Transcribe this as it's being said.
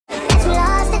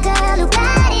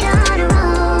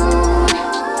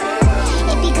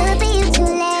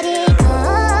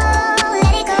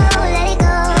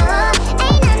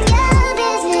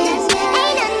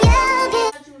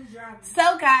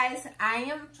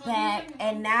back,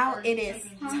 and now it is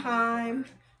time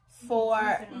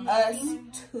for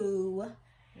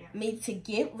me to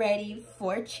get ready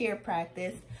for cheer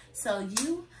practice. So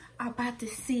you are about to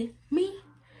see me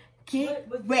get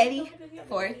ready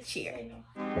for cheer.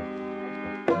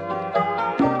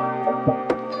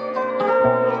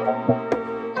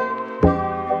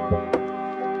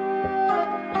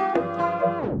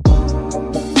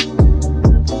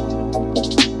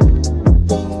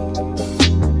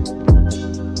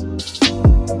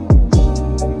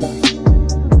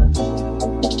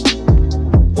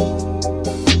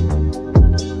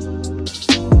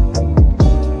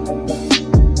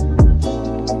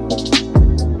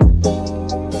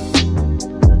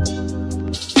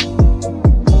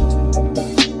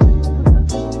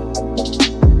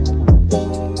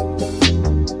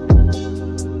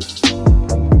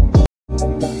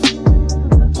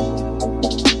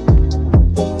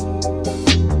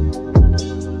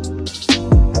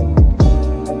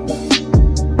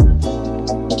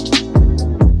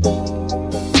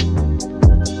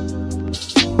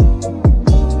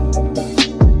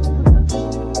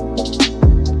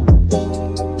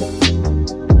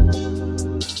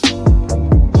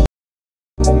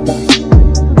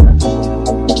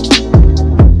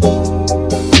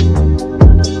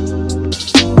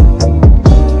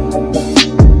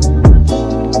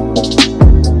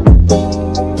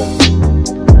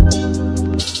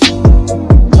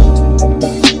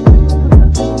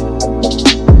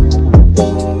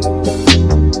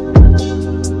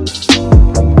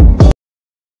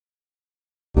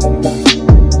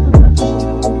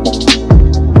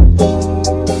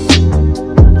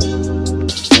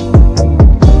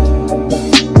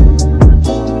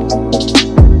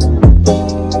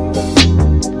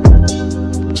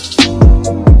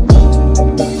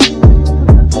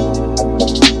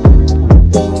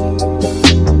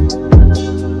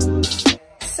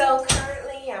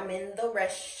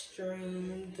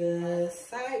 The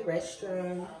side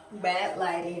restroom. Bad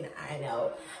lighting, I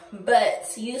know,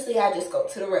 but usually I just go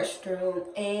to the restroom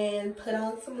and put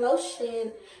on some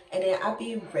lotion, and then I'll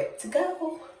be ready to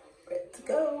go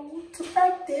to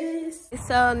practice.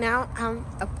 So now I'm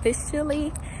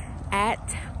officially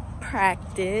at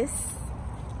practice.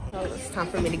 So it's time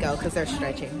for me to go because they're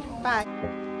stretching. Bye.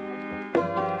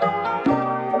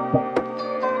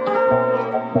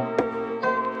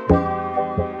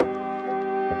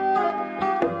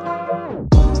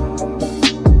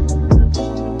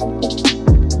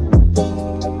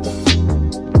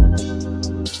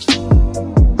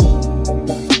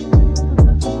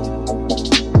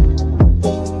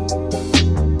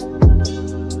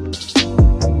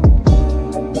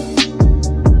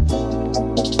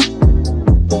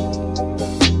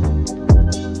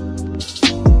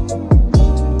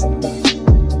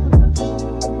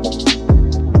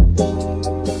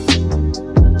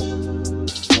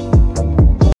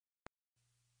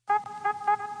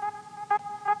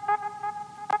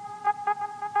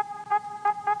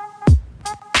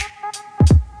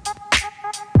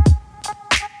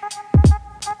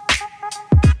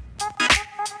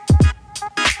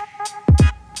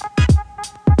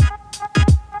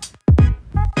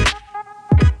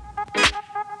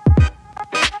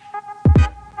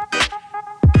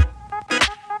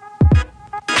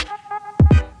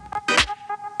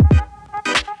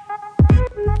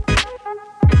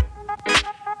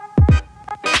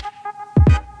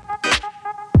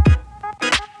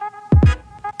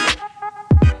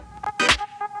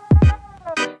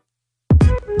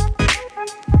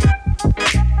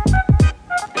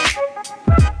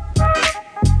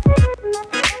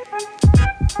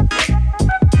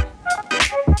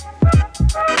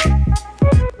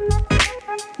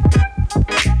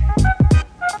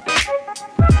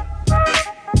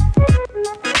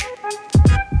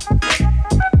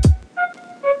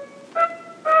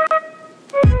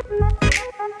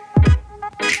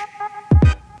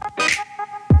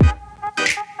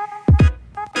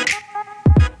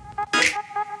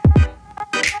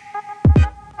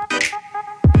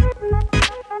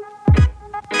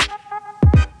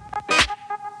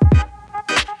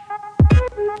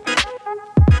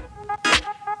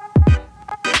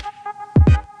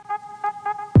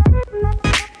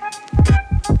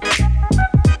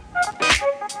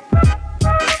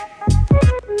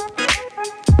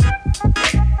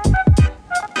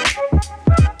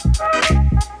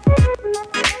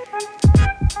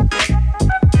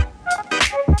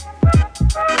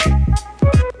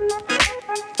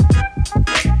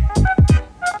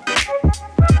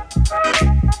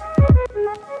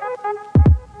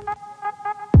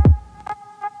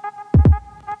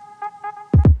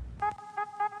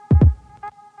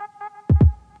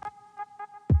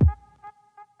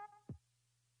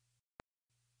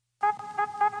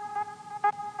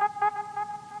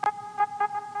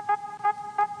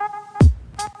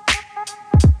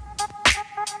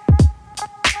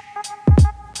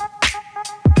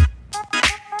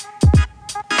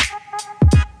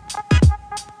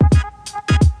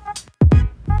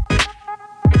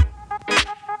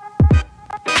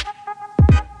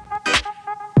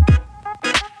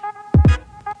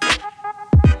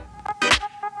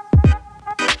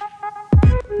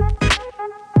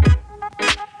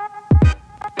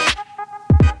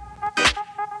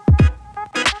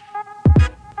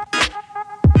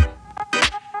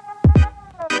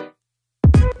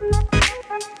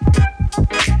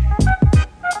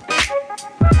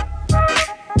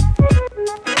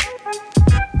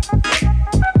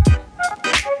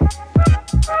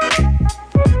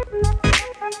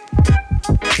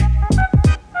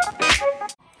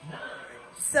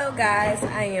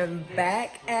 am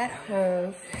back at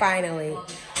home finally,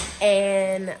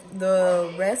 and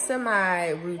the rest of my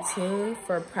routine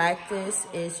for practice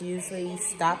is usually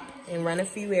stop and run a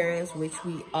few errands, which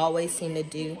we always seem to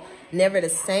do. Never the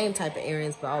same type of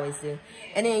errands, but always do.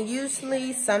 And then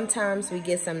usually sometimes we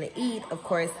get something to eat. Of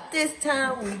course, this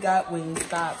time we got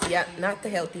Wingstop. Yep, not the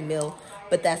healthy meal,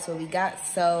 but that's what we got.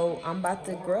 So I'm about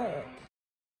to grub.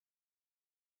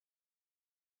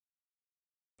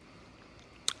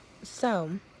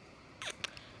 So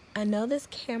I know this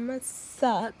camera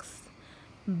sucks,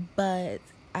 but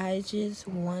I just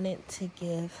wanted to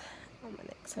give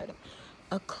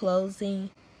a closing.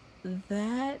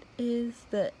 That is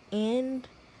the end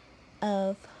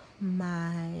of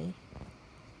my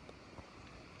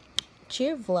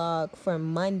cheer vlog for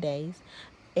Mondays.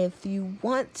 If you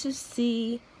want to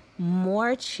see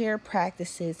more cheer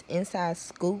practices inside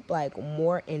Scoop, like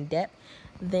more in depth,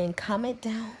 then comment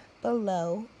down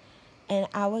below and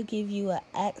I will give you a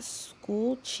at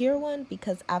school cheer one,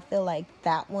 because I feel like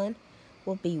that one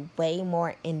will be way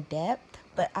more in depth.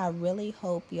 But I really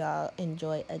hope y'all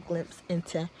enjoy a glimpse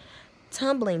into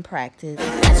tumbling practice.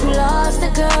 That you lost the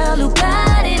girl who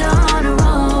got it on.